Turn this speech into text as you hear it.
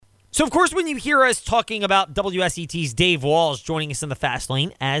So, of course, when you hear us talking about WSET's Dave Walls joining us in the fast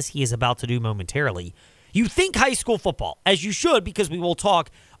lane, as he is about to do momentarily, you think high school football, as you should, because we will talk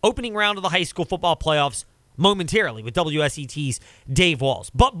opening round of the high school football playoffs momentarily with WSET's Dave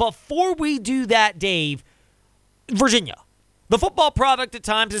Walls. But before we do that, Dave, Virginia. The football product at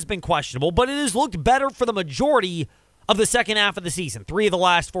times has been questionable, but it has looked better for the majority of the second half of the season. 3 of the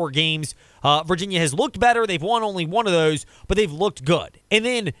last 4 games, Virginia has looked better. They've won only 1 of those, but they've looked good. And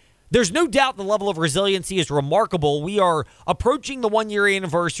then there's no doubt the level of resiliency is remarkable. We are approaching the 1-year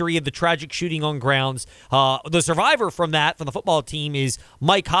anniversary of the tragic shooting on grounds. The survivor from that, from the football team, is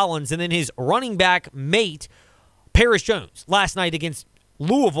Mike Hollins, and then his running back mate, Paris Jones, last night against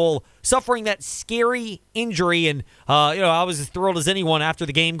Louisville, suffering that scary injury. And, I was as thrilled as anyone after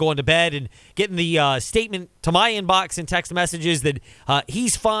the game going to bed and getting the statement to my inbox and text messages that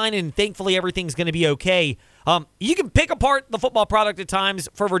he's fine and thankfully everything's going to be okay. You can pick apart the football product at times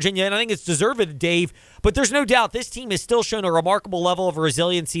for Virginia, and I think it's deserved, Dave, but there's no doubt this team has still shown a remarkable level of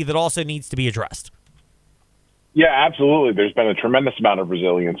resiliency that also needs to be addressed. Yeah, absolutely. There's been a tremendous amount of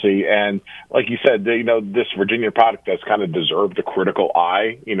resiliency. And like you said, this Virginia product has kind of deserved the critical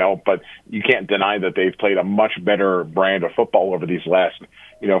eye, but you can't deny that they've played a much better brand of football over these last,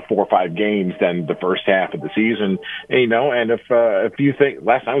 4 or 5 games than the first half of the season. And if you think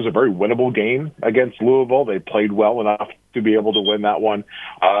last night was a very winnable game against Louisville, they played well enough to be able to win that one.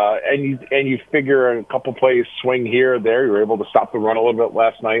 And you figure a couple plays swing here or there. You were able to stop the run a little bit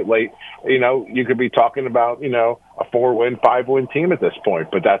last night late. You could be talking about, a 4-win, 5-win team at this point,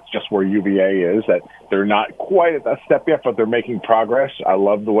 but that's just where UVA is, that they're not quite at that step yet, but they're making progress. I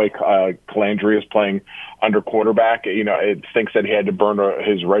love the way Calandria is playing under quarterback. It thinks that he had to burn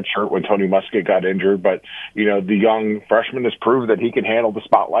his red shirt when Tony Muskett got injured, but, the young freshman has proved that he can handle the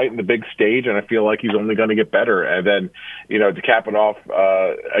spotlight and the big stage, and I feel like he's only going to get better. And then, to cap it off,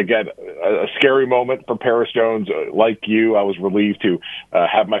 again, a scary moment for Paris Jones. Like you, I was relieved to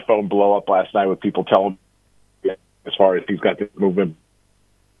have my phone blow up last night with people telling me as far as he's got this movement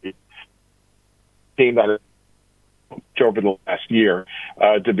team that over the last year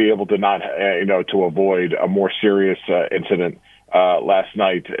to be able to not, to avoid a more serious incident last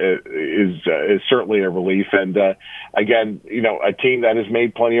night is certainly a relief. And again, a team that has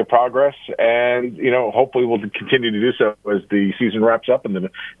made plenty of progress, and hopefully will continue to do so as the season wraps up in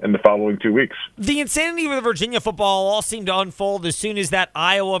the following 2 weeks. The insanity of the Virginia football all seemed to unfold as soon as that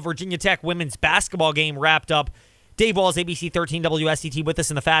Iowa Virginia Tech women's basketball game wrapped up. Dave Walls, ABC 13 WSET, with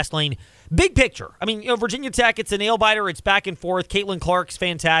us in the fast lane. Big picture. I mean, Virginia Tech, it's a nail-biter. It's back and forth. Caitlin Clark's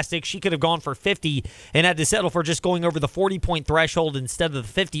fantastic. She could have gone for 50 and had to settle for just going over the 40-point threshold instead of the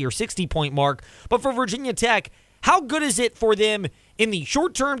 50 or 60-point mark. But for Virginia Tech, how good is it for them in the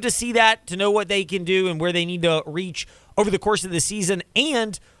short term to see that, to know what they can do and where they need to reach over the course of the season,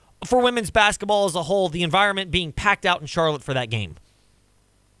 and for women's basketball as a whole, the environment being packed out in Charlotte for that game?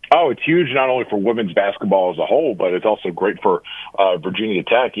 Oh, it's huge not only for women's basketball as a whole, but it's also great for Virginia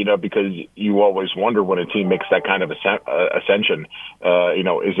Tech, because you always wonder when a team makes that kind of ascension,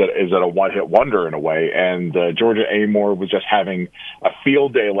 is it a one-hit wonder in a way? And Georgia Amore was just having a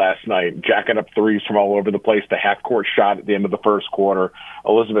field day last night, jacking up threes from all over the place, the half-court shot at the end of the first quarter.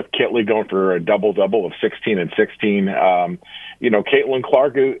 Elizabeth Kitley going for a double-double of 16 and 16. Caitlin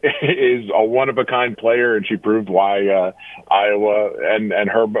Clark is a one-of-a-kind player, and she proved why Iowa and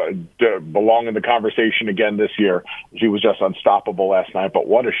her belong in the conversation again this year. She was just unstoppable last night, but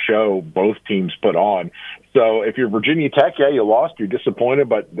what a show both teams put on. So if you're Virginia Tech, yeah, you lost, you're disappointed,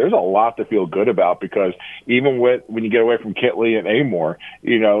 but there's a lot to feel good about, because even when you get away from Kitley and Amore,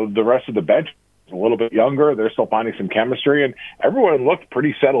 the rest of the bench a little bit younger. They're still finding some chemistry, and everyone looked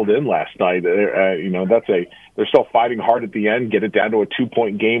pretty settled in last night. They're still fighting hard at the end, get it down to a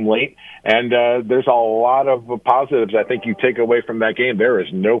 2-point game late, and there's a lot of positives I think you take away from that game. There is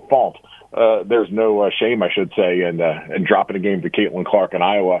no fault. There's no shame, I should say, in dropping a game to Caitlin Clark in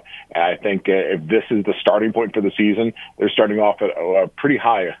Iowa. And I think if this is the starting point for the season, they're starting off at pretty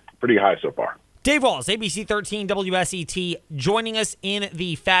high so far. Dave Walls, ABC 13 WSET, joining us in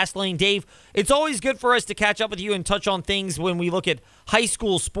the fast lane. Dave, it's always good for us to catch up with you and touch on things when we look at high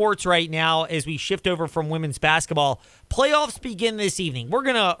school sports right now as we shift over from women's basketball. Playoffs begin this evening. We're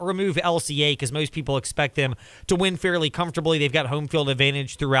going to remove LCA because most people expect them to win fairly comfortably. They've got home field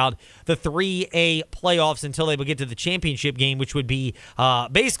advantage throughout the 3A playoffs until they will get to the championship game, which would be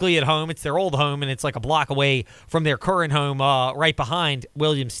basically at home. It's their old home, and it's like a block away from their current home right behind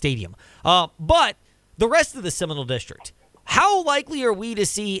Williams Stadium. But the rest of the Seminole District, how likely are we to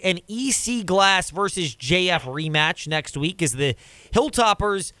see an EC Glass versus JF rematch next week as the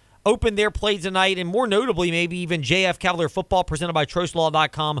Hilltoppers opened their play tonight, and more notably, maybe even JF Cavalier Football, presented by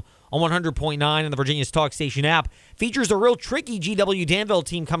TrostLaw.com on 100.9 and the Virginia's Talk Station app, features a real tricky GW Danville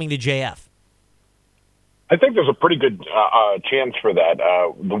team coming to JF. I think there's a pretty good chance for that.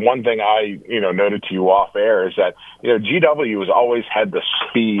 The one thing I, noted to you off air is that, GW has always had the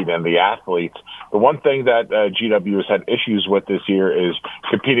speed and the athletes. The one thing that GW has had issues with this year is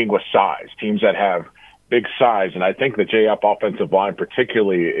competing with size, teams that have big size. And I think the JF offensive line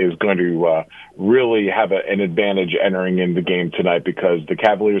particularly is going to really have an advantage entering in the game tonight, because the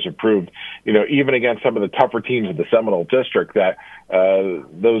Cavaliers have proved, even against some of the tougher teams in the Seminole District, that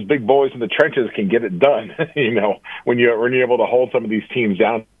those big boys in the trenches can get it done. When you're able to hold some of these teams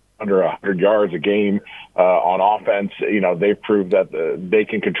down under 100 yards a game on offense, they've proved that they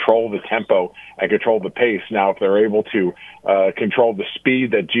can control the tempo and control the pace. Now, if they're able to control the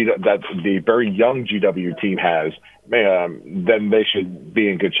speed that the very young GW team has, then they should be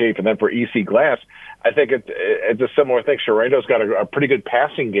in good shape. And then for EC Glass, I think it's a similar thing. Sharendo's got a pretty good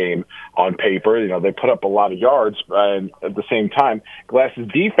passing game on paper. They put up a lot of yards, and at the same time, Glass's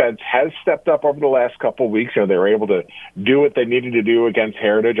defense has stepped up over the last couple of weeks. They were able to do what they needed to do against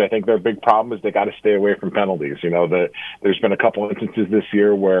Heritage. I think their big problem is they got to stay away from penalties. There's been a couple instances this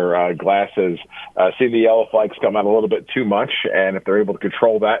year where Glass has seen the yellow flags come out a little bit too much, and if they're able to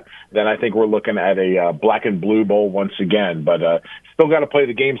control that, then I think we're looking at a black and blue bowl once again. But still got to play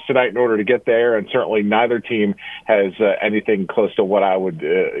the games tonight in order to get there, and certainly neither team has anything close to what I would,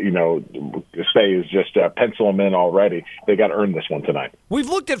 say is just pencil them in already. They got to earn this one tonight. We've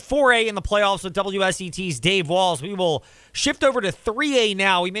looked at 4A in the playoffs with WSET's Dave Walls. We will shift over to 3A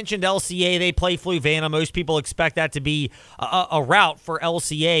now. We mentioned LCA. They play Fluvanna. Most people expect that to be a rout for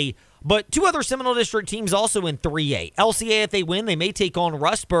LCA. But two other Seminole District teams also in 3A. LCA, if they win, they may take on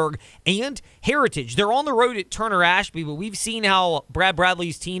Rustburg and Heritage. They're on the road at Turner Ashby, but we've seen how Brad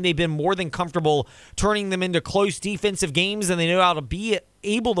Bradley's team, they've been more than comfortable turning them into close defensive games, and they know how to be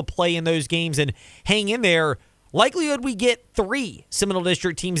able to play in those games and hang in there. Likelihood we get 3 Seminole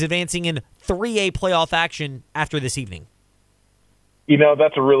District teams advancing in 3A playoff action after this evening.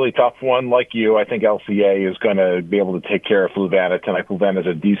 That's a really tough one. Like you, I think LCA is going to be able to take care of Fluvanna tonight. Fluvanna is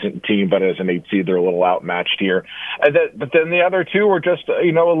a decent team, but as an 8 seed, they're a little outmatched here. But then the other two are just, a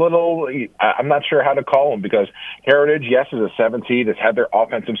little, I'm not sure how to call them, because Heritage, yes, is a 7 seed. It's had their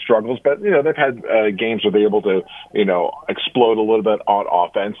offensive struggles, but, they've had games where they're able to, explode a little bit on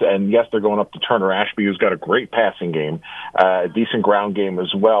offense. And yes, they're going up to Turner Ashby, who's got a great passing game, a decent ground game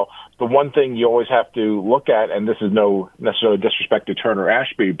as well. The one thing you always have to look at, and this is no necessarily disrespect to Turner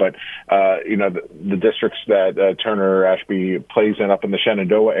Ashby, but the districts that Turner Ashby plays in up in the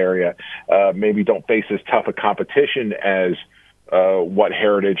Shenandoah area maybe don't face as tough a competition as what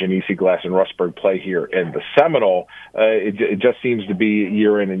Heritage and EC Glass and Rustburg play here in the Seminole. It just seems to be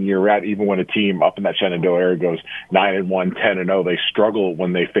year in and year out. Even when a team up in that Shenandoah area goes 9-1, 10-0, they struggle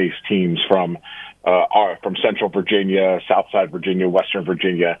when they face teams from Central Virginia, Southside Virginia, Western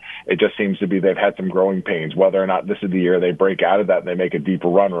Virginia. It just seems to be they've had some growing pains. Whether or not this is the year they break out of that and they make a deeper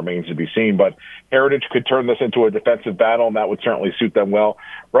run remains to be seen. But Heritage could turn this into a defensive battle, and that would certainly suit them well.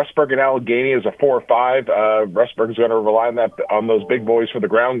 Rustburg and Allegheny is a 4-5. Rustburg is going to rely on those big boys for the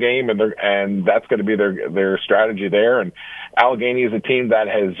ground game, and that's going to be their strategy there. And Allegheny is a team that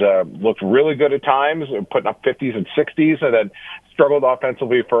has looked really good at times, putting up 50s and 60s, and then struggled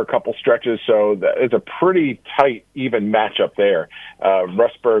offensively for a couple stretches. So it's a pretty tight, even matchup there.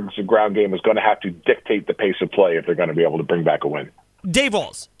 Rustburg's ground game is going to have to dictate the pace of play if they're going to be able to bring back a win. Dave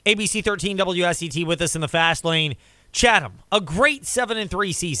Walls, ABC 13 WSET, with us in the fast lane. Chatham, a great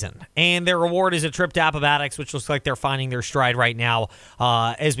 7-3 season, and their reward is a trip to Appomattox, which looks like they're finding their stride right now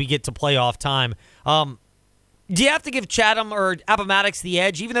as we get to playoff time. Do you have to give Chatham or Appomattox the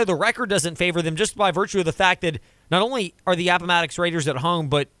edge, even though the record doesn't favor them, just by virtue of the fact that not only are the Appomattox Raiders at home,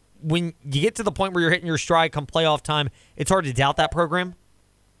 but when you get to the point where you're hitting your stride come playoff time, it's hard to doubt that program?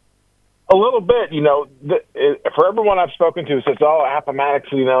 A little bit, for everyone I've spoken to says, Appomattox,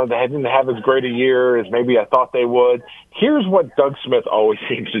 they didn't have as great a year as maybe I thought they would. Here's what Doug Smith always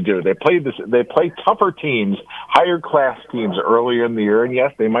seems to do. They play tougher teams, higher class teams earlier in the year, and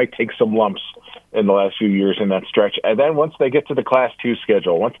yes, they might take some lumps in the last few years in that stretch. And then once they get to the Class 2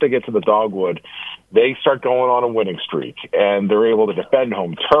 schedule, once they get to the Dogwood, they start going on a winning streak, and they're able to defend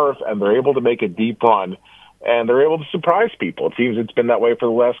home turf, and they're able to make a deep run, and they're able to surprise people. It seems it's been that way for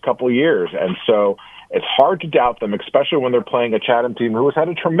the last couple of years. And so it's hard to doubt them, especially when they're playing a Chatham team who has had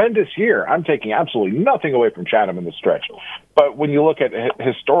a tremendous year. I'm taking absolutely nothing away from Chatham in the stretch. But when you look at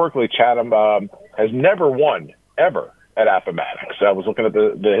historically, Chatham has never won, ever, at Appomattox. I was looking at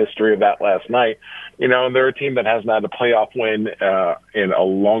the history of that last night, and they're a team that hasn't had a playoff win in a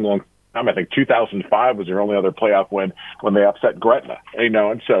long, long time. I think 2005 was their only other playoff win when they upset Gretna,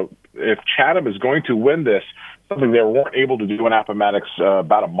 and so if Chatham is going to win this, something they weren't able to do in Appomattox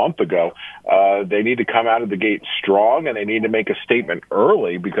about a month ago, they need to come out of the gate strong, and they need to make a statement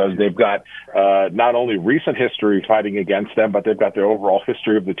early because they've got not only recent history fighting against them, but they've got the overall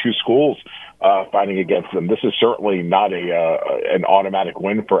history of the two schools fighting against them. This is certainly not an automatic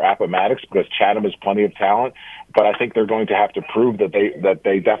win for Appomattox because Chatham has plenty of talent, but I think they're going to have to prove that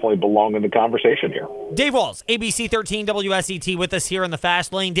they definitely belong in the conversation here. Dave Walls, ABC 13 WSET, with us here in the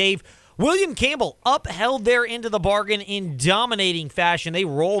Fast Lane. Dave, William Campbell upheld their end of the bargain in dominating fashion. They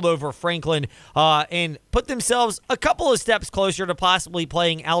rolled over Franklin and put themselves a couple of steps closer to possibly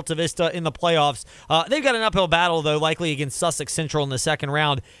playing Alta Vista in the playoffs. They've got an uphill battle, though, likely against Sussex Central in the second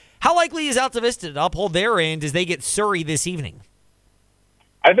round. How likely is Alta Vista to uphold their end as they get Surrey this evening?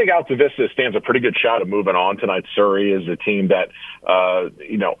 I think Alta Vista stands a pretty good shot of moving on tonight. Surrey is a team that,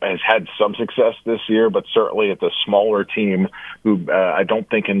 has had some success this year, but certainly it's a smaller team who I don't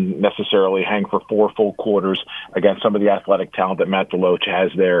think can necessarily hang for 4 full quarters against some of the athletic talent that Matt Deloach has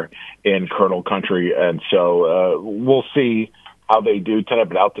there in Colonel Country. And so we'll see how they do tonight,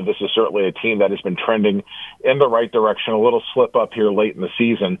 but Alta Vista is certainly a team that has been trending in the right direction. A little slip up here late in the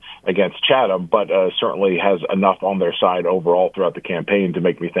season against Chatham, but certainly has enough on their side overall throughout the campaign to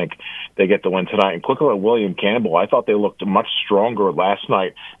make me think they get the win tonight. And quickly at William Campbell, I thought they looked much stronger last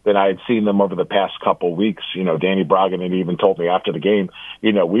night than I had seen them over the past couple weeks. Danny Broggan had even told me after the game,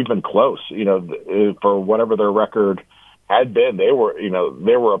 we've been close, for whatever their record had been. They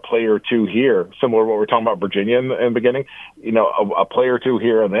were a player or two here, similar to what we're talking about Virginia in the beginning, a player or two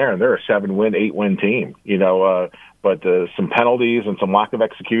here and there, and they're a 7-win, 8-win team, but some penalties and some lack of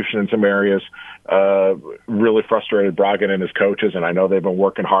execution in some areas really frustrated Broggan and his coaches, and I know they've been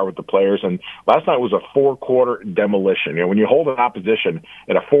working hard with the players, and last night was a 4-quarter demolition. When you hold an opposition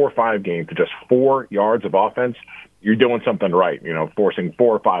in a 4-5 game to just 4 yards of offense, you're doing something right, forcing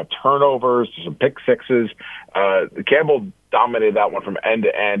 4 or 5 turnovers, some pick sixes. Campbell dominated that one from end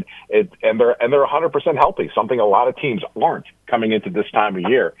to end, and they're 100% healthy, something a lot of teams aren't coming into this time of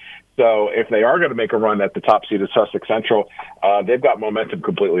year. So if they are going to make a run at the top seed of Sussex Central, they've got momentum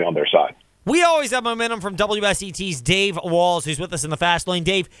completely on their side. We always have momentum from WSET's Dave Walls, who's with us in the Fast Lane.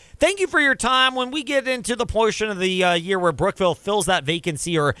 Dave, thank you for your time. When we get into the portion of the year where Brookville fills that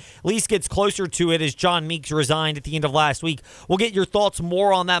vacancy or at least gets closer to it as John Meeks resigned at the end of last week, we'll get your thoughts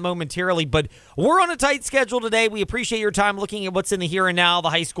more on that momentarily. But we're on a tight schedule today. We appreciate your time looking at what's in the here and now, the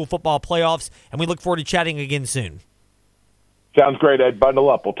high school football playoffs, and we look forward to chatting again soon. Sounds great, Ed. Bundle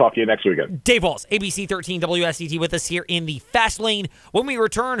up. We'll talk to you next weekend. Dave Walls, ABC 13 WSET, with us here in the Fast Lane. When we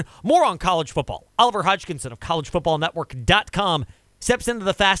return, more on college football. Oliver Hodgkinson of collegefootballnetwork.com steps into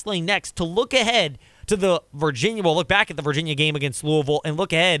the Fast Lane next to look ahead to the Virginia. We'll look back at the Virginia game against Louisville and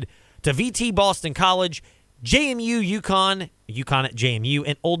look ahead to VT Boston College, JMU UConn at JMU,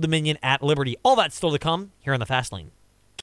 and Old Dominion at Liberty. All that's still to come here on the Fast Lane.